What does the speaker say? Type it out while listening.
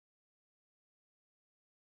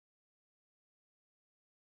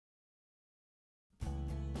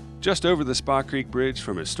Just over the Spa Creek Bridge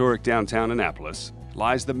from historic downtown Annapolis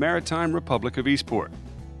lies the Maritime Republic of Eastport.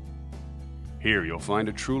 Here you'll find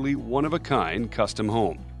a truly one-of-a-kind custom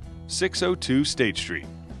home, 602 State Street.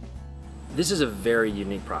 This is a very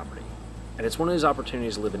unique property, and it's one of those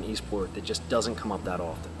opportunities to live in Eastport that just doesn't come up that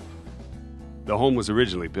often. The home was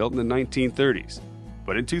originally built in the 1930s,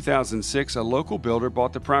 but in 2006 a local builder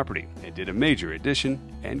bought the property and did a major addition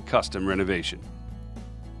and custom renovation.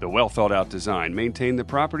 The well-thought-out design maintained the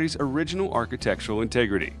property's original architectural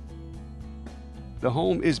integrity. The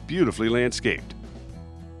home is beautifully landscaped.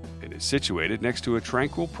 It is situated next to a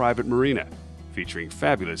tranquil private marina, featuring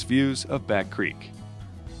fabulous views of Back Creek.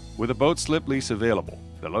 With a boat slip lease available,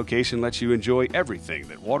 the location lets you enjoy everything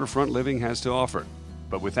that waterfront living has to offer,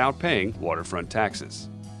 but without paying waterfront taxes.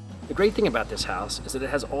 The great thing about this house is that it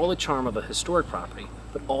has all the charm of a historic property,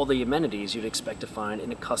 but all the amenities you'd expect to find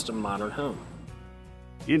in a custom modern home.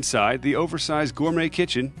 Inside, the oversized gourmet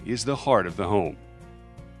kitchen is the heart of the home.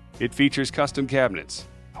 It features custom cabinets,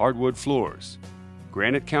 hardwood floors,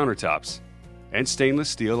 granite countertops, and stainless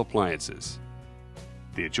steel appliances.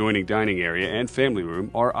 The adjoining dining area and family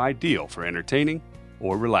room are ideal for entertaining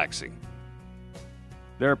or relaxing.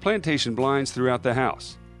 There are plantation blinds throughout the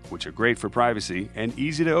house, which are great for privacy and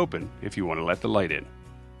easy to open if you want to let the light in.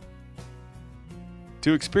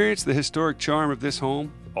 To experience the historic charm of this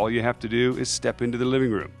home, all you have to do is step into the living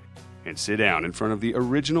room and sit down in front of the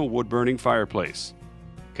original wood-burning fireplace.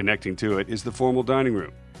 Connecting to it is the formal dining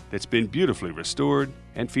room that's been beautifully restored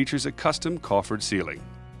and features a custom coffered ceiling.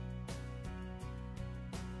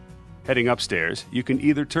 Heading upstairs, you can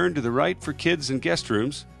either turn to the right for kids and guest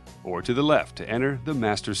rooms or to the left to enter the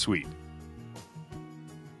master suite.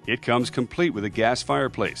 It comes complete with a gas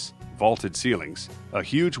fireplace, vaulted ceilings, a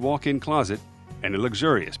huge walk-in closet, and a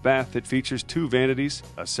luxurious bath that features 2 vanities,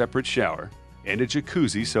 a separate shower, and a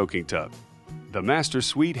jacuzzi soaking tub. The master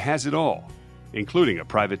suite has it all, including a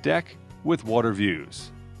private deck with water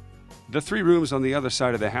views. The 3 rooms on the other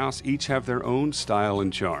side of the house each have their own style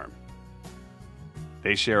and charm.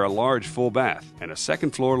 They share a large full bath and a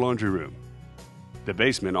second-floor laundry room. The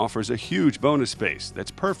basement offers a huge bonus space that's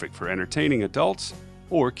perfect for entertaining adults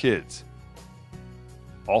or kids.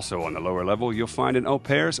 Also on the lower level, you'll find an au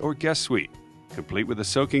pair's or guest suite, complete with a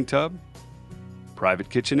soaking tub, private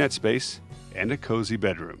kitchenette space, and a cozy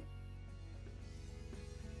bedroom.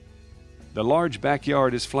 The large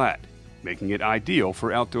backyard is flat, making it ideal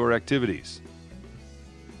for outdoor activities.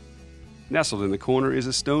 Nestled in the corner is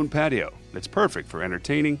a stone patio that's perfect for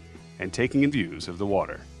entertaining and taking in views of the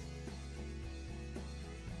water.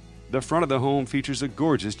 The front of the home features a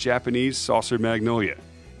gorgeous Japanese saucer magnolia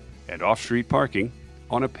and off-street parking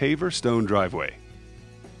on a paver stone driveway.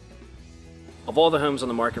 Of all the homes on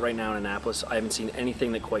the market right now in Annapolis, I haven't seen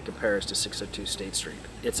anything that quite compares to 602 State Street.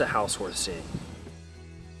 It's a house worth seeing.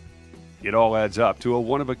 It all adds up to a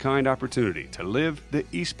one-of-a-kind opportunity to live the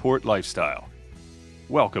Eastport lifestyle.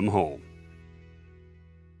 Welcome home.